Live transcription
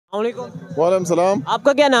वालेकुम सलाम।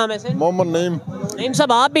 आपका क्या नाम है सर? मोहम्मद नईम। नईम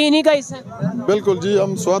साहब, आप भी इन्हीं का हिस्सा हैं? बिल्कुल जी,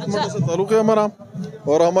 हम स्वात मंडी से ताल्लुक़ है हमारा,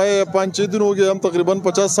 और हमारे 5-6 दिन हो गए, हम तकरीबन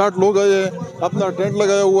 50-60 लोग आए हैं, अपना टेंट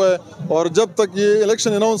लगाया हुआ है। और जब तक ये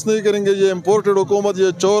इलेक्शन अनाउंस नहीं करेंगे, ये इम्पोर्टेड हुकूमत,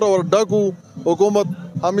 ये चोर और डाकू हुकूमत,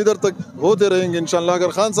 हम इधर तक होते रहेंगे इंशाल्लाह।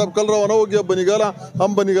 अगर खान साहब कल रवाना हो गया बनीगाला,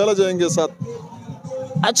 हम बनीगाला जाएंगे साथ।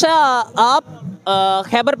 अच्छा, आप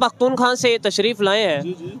खैबर पख्तूनख्वा से तशरीफ़ लाए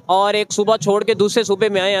हैं और एक सूबा छोड़ के दूसरे सूबे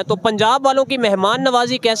में आए हैं, तो पंजाब वालों की मेहमान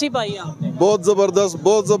नवाजी कैसी पाई आपने? बहुत ज़बरदस्त,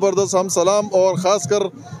 बहुत ज़बरदस्त। हम सलाम और ख़ासकर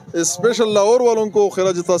स्पेशल लाहौर वालों को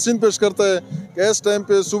खिराज तहसीन पेश करते हैं कि इस टाइम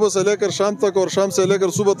पे सुबह से लेकर शाम तक और शाम से लेकर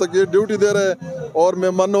सुबह तक ये ड्यूटी दे रहे हैं और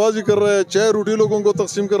मेहमान नवाजी कर रहे हैं, चाय रोटी लोगों को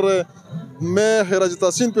तकसीम कर रहे हैं। मैं खिराज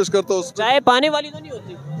तहसीन पेश करता हूँ। चाय पाने वाली तो नहीं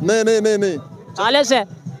होती? नहीं नहीं नहीं नहीं, खालिस है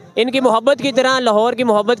इनकी मोहब्बत की तरह, लाहौर की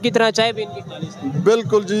मोहब्बत की तरह चाय भी इनकी खालिस है।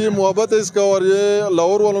 बिल्कुल जी, मोहब्बत है इसका, और ये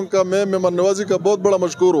लाहौर वालों का मैं मेहमान नवाजी का बहुत बड़ा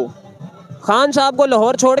मशकूर हूँ। खान साहब को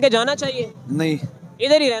लाहौर छोड़ के जाना चाहिए? नहीं,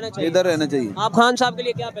 इधर ही रहना चाहिए। इधर रहना चाहिए। आप खान साहब के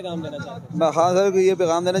लिए क्या पैगाम देना चाहते हैं? मैं खान साहब को ये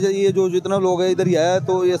पैगाम देना चाहिए, जो जितना लोग है इधर ही आया,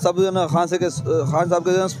 तो ये सब ना खान साहब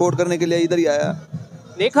के सपोर्ट करने के लिए इधर ही आया।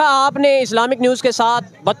 देखा आपने, इस्लामिक न्यूज़ के साथ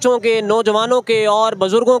बच्चों के, नौजवानों के और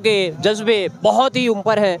बुजुर्गों के जज्बे बहुत ही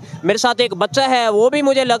ऊपर हैं। मेरे साथ एक बच्चा है, वो भी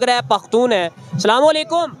मुझे लग रहा है पख्तून है। अस्सलाम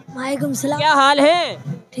वालेकुम। वालेकुम सलाम। क्या हाल है?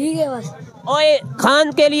 ठीक है बस। ओए,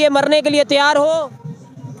 खान के लिए मरने के लिए तैयार हो?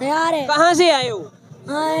 तैयार है। कहाँ से आए हो?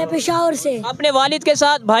 पेशावर से। अपने वालिद के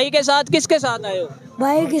साथ, भाई के साथ, किसके साथ आए हो?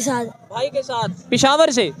 भाई के साथ। भाई के साथ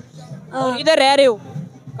पेशावर से। और इधर रह रहे हो?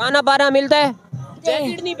 खाना पाना मिलता है?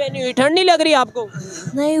 जैकेट नहीं पहनी हुई, ठंड नहीं लग रही आपको?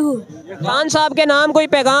 नहीं हूँ। खान साहब के नाम कोई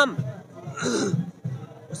पैगाम?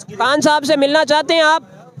 खान साहब से मिलना चाहते हैं आप?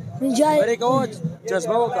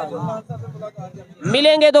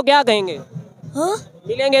 मिलेंगे तो क्या कहेंगे? हाँ?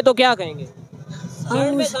 मिलेंगे तो क्या कहेंगे?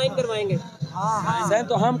 साइन करवाएंगे? साइन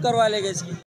तो हम करवा लेंगे इसकी।